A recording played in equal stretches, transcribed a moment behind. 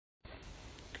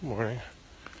Good morning.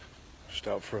 Just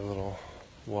out for a little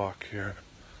walk here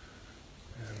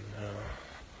in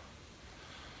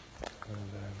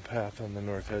the path on the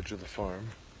north edge of the farm.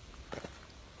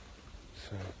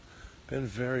 So, been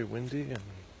very windy and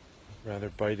rather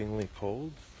bitingly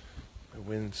cold. The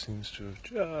wind seems to have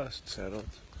just settled,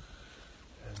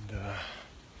 and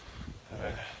thought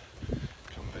I'd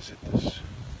come visit this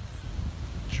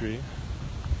tree.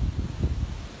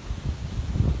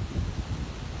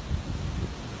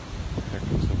 Here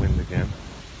comes the wind again.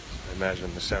 I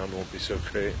imagine the sound won't be so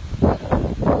great,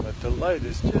 but the light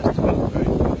is just about right.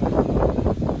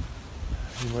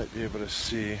 You might be able to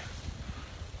see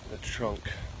the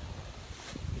trunk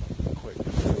quite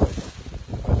clearly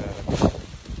by that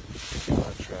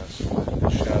contrast. The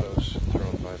shadows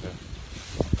thrown by the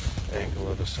angle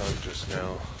of the sun just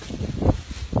now,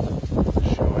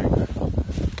 showing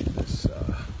this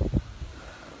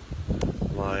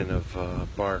line of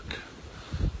bark.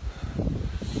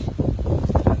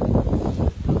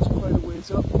 Goes quite a ways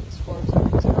up as far as I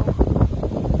can tell.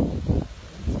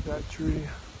 That's that tree.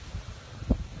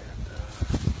 And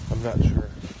I'm not sure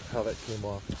how that came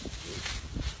off. It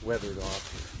was weathered off,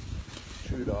 or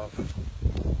chewed off.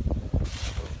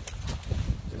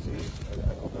 Disease, I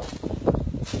don't know.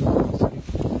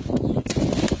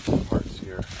 Parts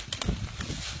here.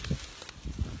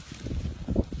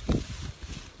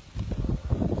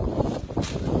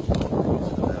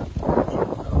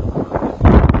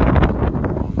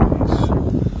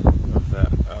 Of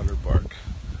that outer bark,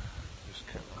 just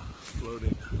kind of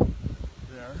floating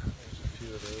there. There's a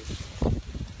few of those.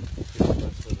 The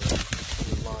rest of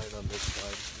the line on this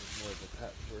side is more of a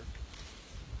patchwork.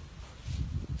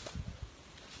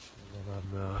 And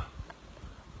then on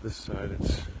this side,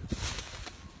 it's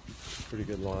a pretty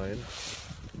good line,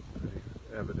 pretty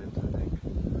evident, I think.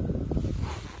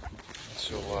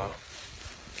 So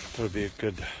that would be a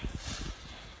good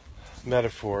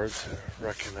metaphor to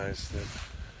recognize that,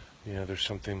 there's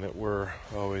something that we're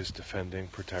always defending,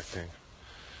 protecting.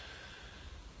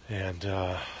 And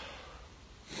you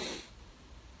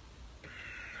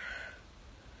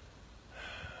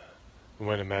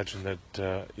might imagine that,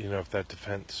 if that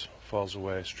defense falls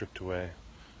away, stripped away,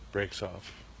 breaks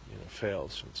off,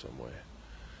 fails in some way,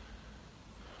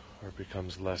 or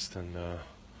becomes less than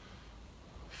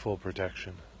full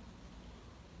protection,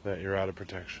 that you're out of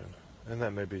protection. And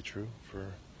that may be true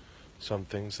for some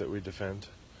things that we defend.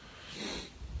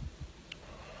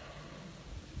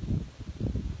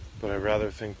 But I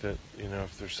rather think that,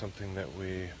 if there's something that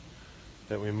we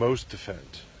most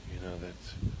defend, that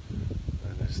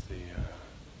is the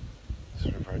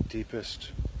sort of our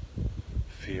deepest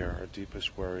fear, our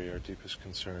deepest worry, our deepest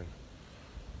concern,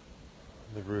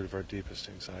 the root of our deepest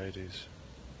anxieties,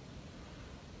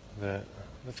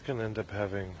 that's going to end up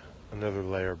having another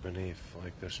layer beneath,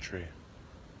 like this tree.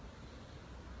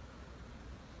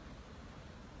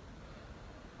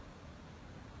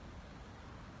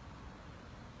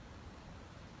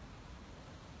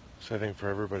 So I think for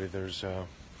everybody there's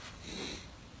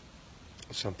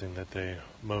something that they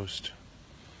most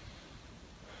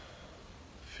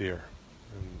fear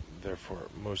and therefore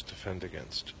most defend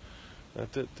against.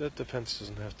 That defense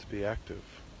doesn't have to be active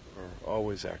or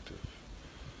always active.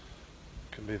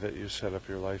 It can be that you set up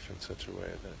your life in such a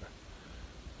way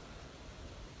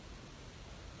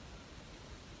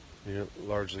that you're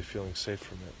largely feeling safe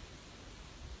from it.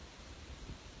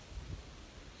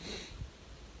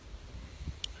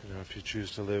 If you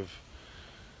choose to live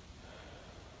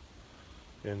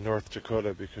in North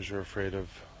Dakota because you're afraid of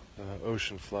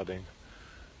ocean flooding,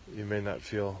 you may not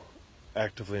feel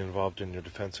actively involved in your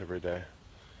defense every day.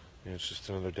 It's just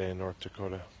another day in North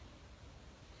Dakota.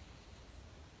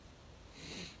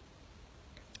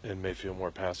 It may feel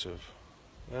more passive,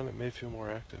 and it may feel more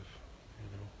active,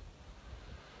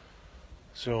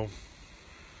 So,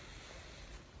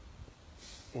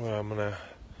 what I'm going to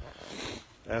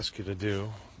ask you to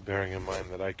do, bearing in mind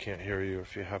that I can't hear you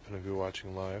if you happen to be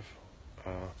watching live,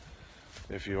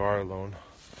 if you are alone,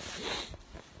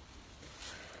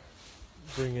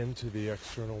 bring into the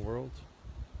external world,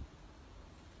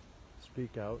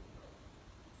 speak out,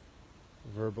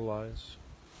 verbalize,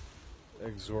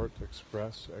 exhort,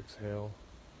 express, exhale,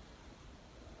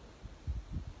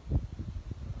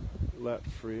 let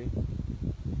free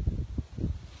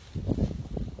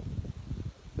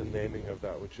the naming of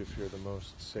that which you fear the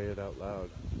most. Say it out loud.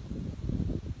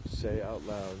 Say out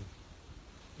loud,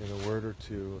 in a word or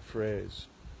two, a phrase,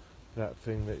 that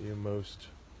thing that you most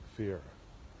fear,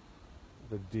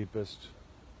 the deepest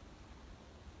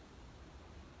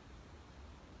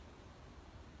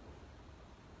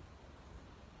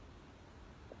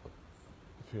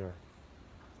fear.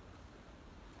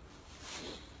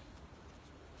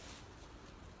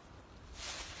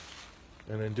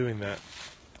 And in doing that,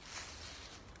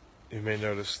 you may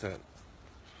notice that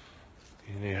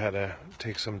you had to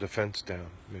take some defense down.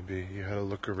 Maybe you had to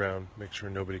look around, make sure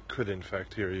nobody could in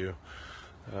fact hear you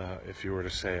if you were to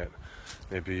say it.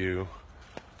 Maybe you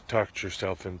talked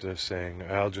yourself into saying,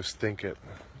 I'll just think it.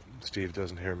 Steve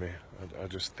doesn't hear me. I'll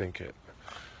just think it.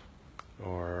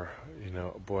 Or,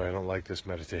 boy, I don't like this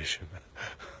meditation.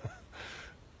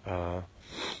 But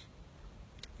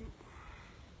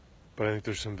I think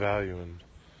there's some value in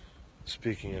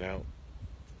speaking it out.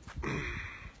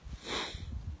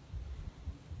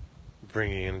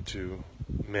 Bringing it into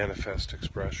manifest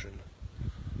expression.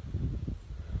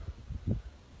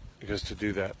 Because to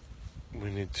do that,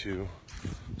 we need to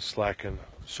slacken,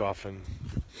 soften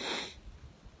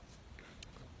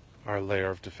our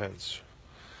layer of defense.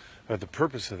 The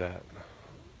purpose of that,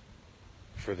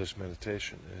 for this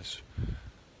meditation, is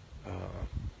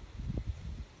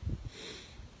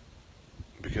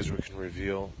because we can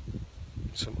reveal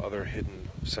some other hidden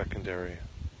secondary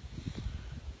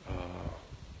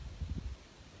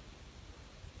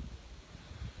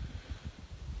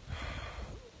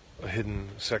a hidden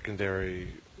secondary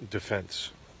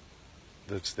defense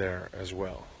that's there as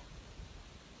well.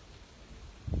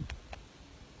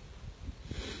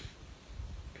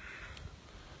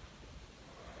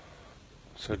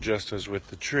 So just as with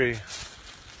the tree,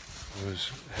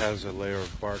 which has a layer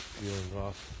of bark peeling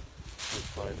off, we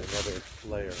find another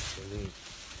layer beneath.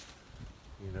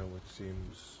 Which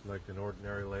seems like an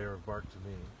ordinary layer of bark to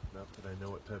me. Not that I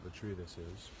know what type of tree this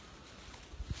is.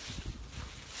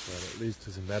 But at least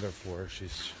as a metaphor,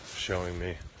 she's showing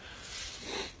me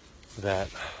that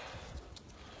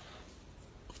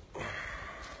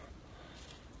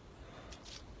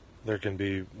there can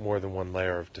be more than one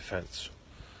layer of defense.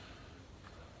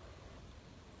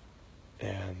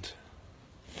 And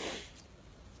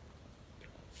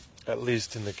at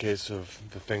least in the case of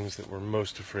the things that we're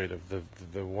most afraid of,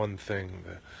 the one thing,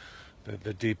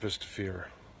 the deepest fear,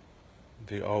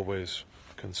 the always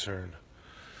concern,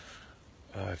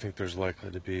 I think there's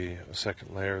likely to be a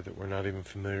second layer that we're not even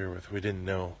familiar with. We didn't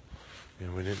know.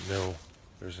 We didn't know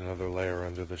there's another layer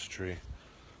under this tree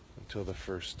until the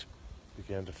first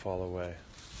began to fall away.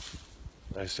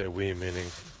 I say we, meaning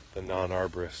the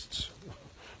non-arborists.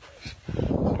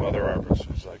 Some other arborists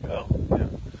was like, oh, yeah,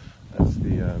 that's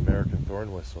the American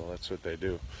thorn whistle. That's what they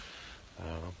do.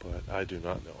 But I do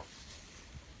not know.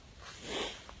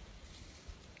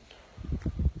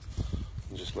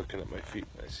 I'm just looking at my feet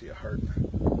and I see a heart.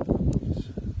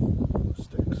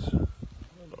 Sticks. I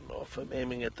don't know if I'm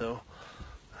aiming it though.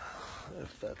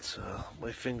 If that's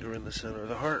my finger in the center of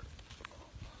the heart.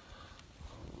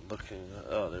 Looking.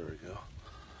 Oh, there we go.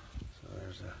 So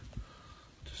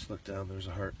just look down. There's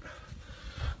a heart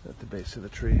at the base of the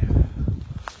tree.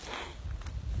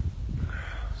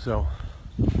 So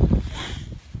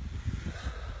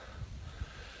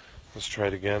let's try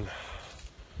it again.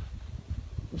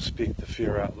 Speak the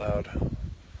fear out loud.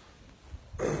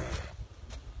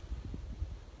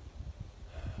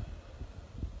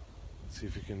 See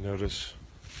if you can notice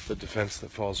the defense that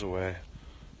falls away.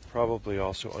 Probably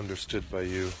also understood by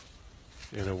you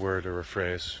in a word or a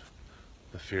phrase.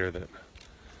 The fear that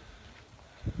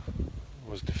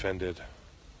was defended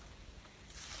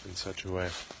in such a way.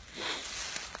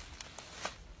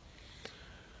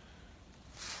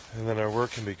 And then our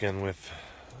work can begin with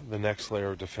the next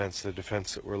layer of defense, the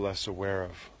defense that we're less aware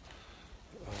of.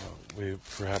 We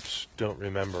perhaps don't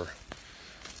remember,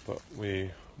 but we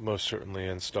most certainly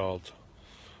installed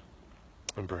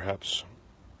and perhaps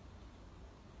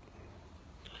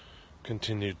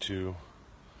continue to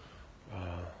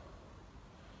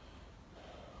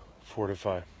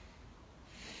fortify.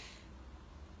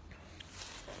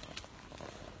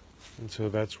 And so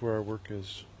that's where our work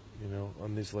is,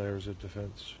 on these layers of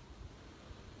defense.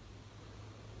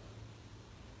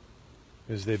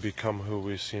 Is they become who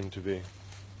we seem to be,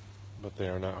 but they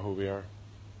are not who we are.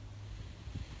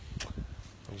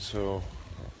 And so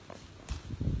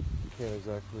you can't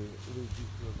exactly lead you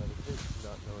through a meditation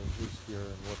not knowing who's here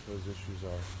and what those issues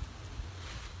are.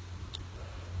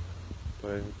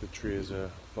 But I think the tree is a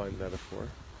fine metaphor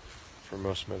for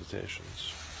most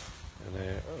meditations. And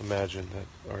I imagine that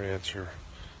our answer,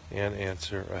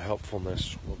 a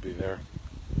helpfulness, will be there.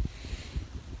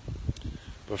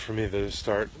 But for me, the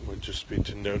start would just be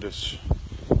to notice,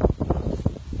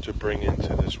 to bring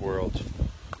into this world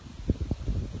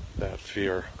that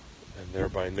fear, and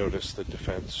thereby notice the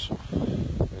defense.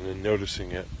 And in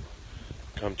noticing it,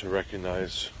 come to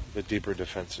recognize the deeper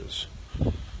defenses,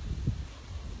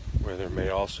 where there may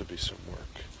also be some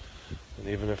work. And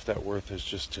even if that work is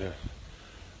just to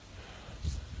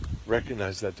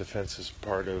recognize that defense as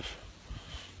part of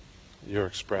your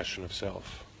expression of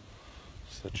self,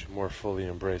 so that you more fully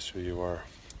embrace who you are.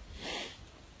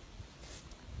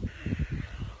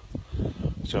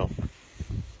 So,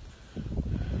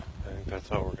 I think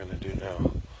that's all we're going to do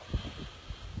now.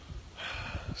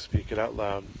 Speak it out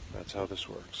loud. That's how this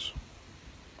works.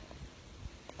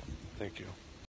 Thank you.